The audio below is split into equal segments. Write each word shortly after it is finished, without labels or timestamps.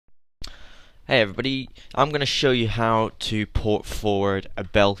Hey everybody, I'm going to show you how to port forward a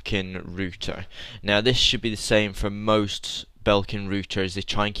Belkin router. Now this should be the same for most Belkin routers. They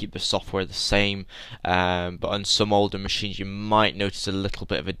try and keep the software the same, but on some older machines you might notice a little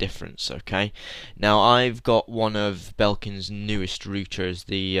bit of a difference. Okay, now I've got one of Belkin's newest routers,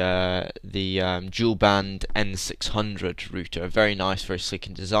 the dual band N600 router. Very nice, very sleek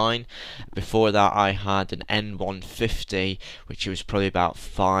in design. Before that I had an N150, which was probably about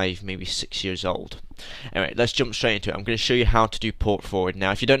 5, maybe 6 years old. Anyway, let's jump straight into it. I'm going to show you how to do port forward.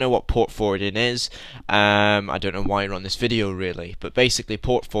 Now, if you don't know what port forwarding is, I don't know why you're on this video really, but basically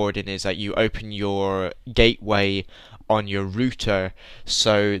port forwarding is that you open your gateway on your router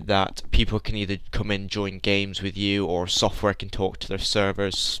so that people can either come in, join games with you, or software can talk to their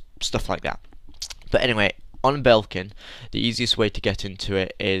servers, stuff like that. But anyway, on Belkin, the easiest way to get into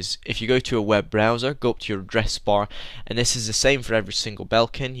it is if you go to a web browser, go up to your address bar, and this is the same for every single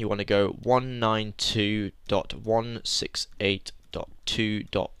Belkin. You want to go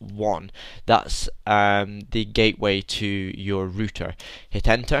 192.168.2.1. That's the gateway to your router. Hit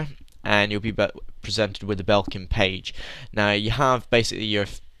enter, and you'll be presented with the Belkin page. Now you have basically your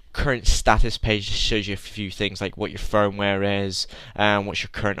current status page. Shows you a few things like what your firmware is, what's your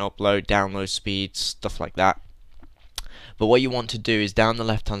current upload, download speeds, stuff like that. But what you want to do is down the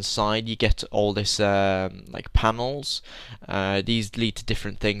left hand side you get all this like panels. These lead to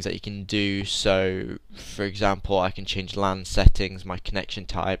different things that you can do. So for example, I can change LAN settings, my connection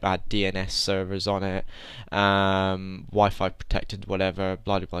type, add DNS servers on it, Wi-Fi protected, whatever,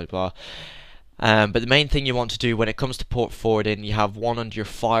 blah blah blah blah. But the main thing you want to do when it comes to port forwarding, you have one under your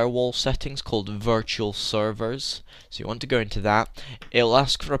firewall settings called virtual servers. So you want to go into that. It'll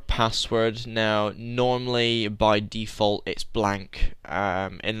ask for a password. Now normally by default it's blank,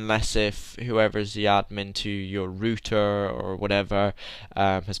 unless if whoever's the admin to your router or whatever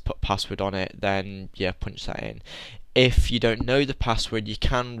has put password on it, then yeah, punch that in. If you don't know the password, you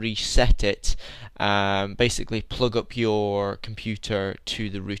can reset it. Basically plug up your computer to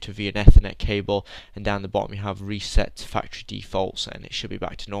the router via an Ethernet cable, and down the bottom you have reset factory defaults, and it should be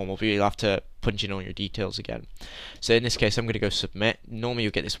back to normal, but you'll have to punch in all your details again. So in this case I'm going to go submit. Normally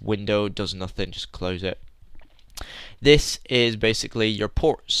you'll get this window, does nothing, just close it. This is basically your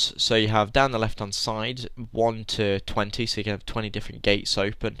ports. So you have down the left hand side 1 to 20, so you can have 20 different gates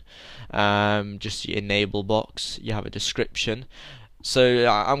open. Just the enable box. You have a description. So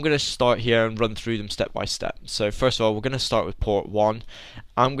I'm going to start here and run through them step by step. So first of all, we're going to start with port 1.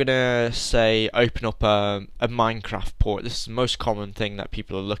 I'm going to say open up a Minecraft port. This is the most common thing that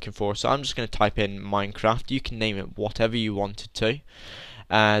people are looking for. So I'm just going to type in Minecraft. You can name it whatever you wanted to.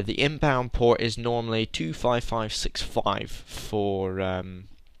 The inbound port is normally 25565 for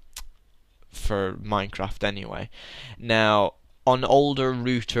Minecraft anyway. Now on older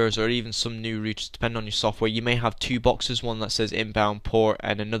routers or even some new routers, depending on your software, you may have two boxes, one that says inbound port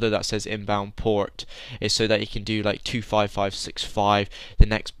and another that says inbound port. Is so that you can do like 25565. The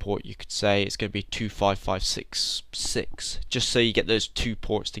next port you could say it's going to be 25566, just so you get those two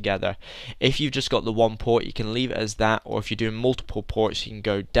ports together. If you've just got the one port, you can leave it as that, or if you're doing multiple ports you can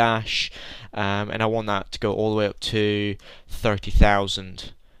go dash, and I want that to go all the way up to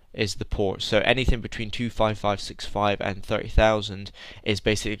 30,000 is the port. So anything between 25565 and 30,000 is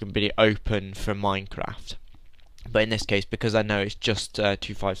basically going to be open for Minecraft. But in this case, because I know it's just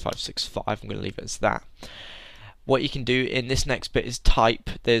 25565, I'm going to leave it as that. What you can do in this next bit is type.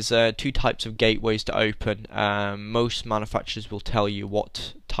 There's two types of gateways to open. Most manufacturers will tell you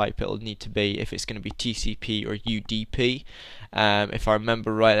what type it'll need to be, if it's going to be TCP or UDP. If I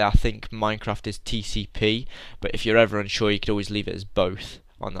remember right, I think Minecraft is TCP, but if you're ever unsure you could always leave it as both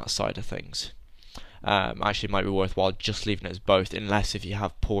on that side of things. Actually it might be worthwhile just leaving it as both, unless if you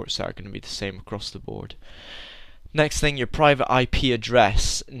have ports that are going to be the same across the board. Next thing, your private IP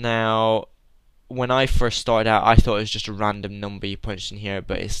address. Now when I first started out I thought it was just a random number you punched in here,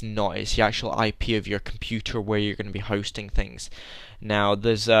 but it's not. It's the actual IP of your computer where you're going to be hosting things. Now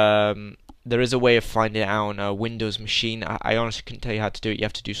there is a way of finding it out on a Windows machine. I honestly couldn't tell you how to do it. You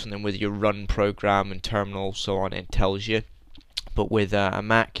have to do something with your run program and terminal, so on. It tells you. But with a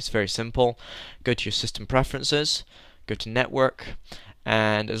Mac it's very simple. Go to your system preferences, go to network,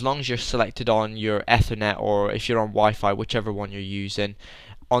 and as long as you're selected on your Ethernet, or if you're on Wi-Fi, whichever one you're using,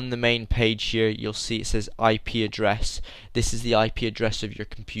 on the main page here you'll see it says IP address. This is the IP address of your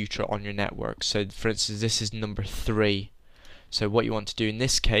computer on your network. So for instance this is number 3. So what you want to do in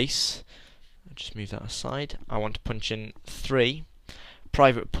this case, I'll just move that aside, I want to punch in 3.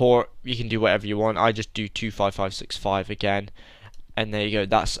 Private port, you can do whatever you want. I just do 25565 again, and there you go,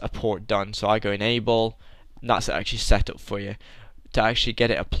 that's a port done. So I go enable, and that's actually set up for you. to actually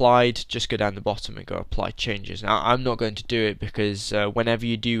get it applied, just go down the bottom and go apply changes. Now I'm not going to do it because whenever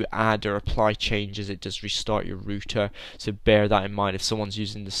you do add or apply changes, it does restart your router, so bear that in mind. If someone's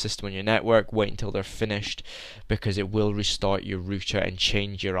using the system on your network, wait until they're finished, because it will restart your router and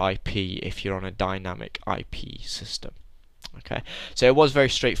change your IP if you're on a dynamic IP system. Okay, so it was very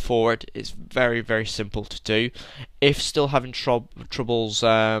straightforward. It's very simple to do. If still having troubles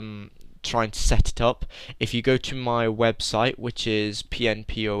trying to set it up, if you go to my website, which is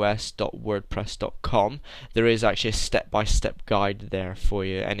pnpos.wordpress.com, there is actually a step-by-step guide there for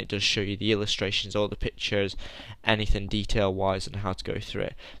you, and it does show you the illustrations, all the pictures, anything detail wise, and how to go through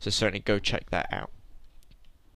it. So certainly go check that out.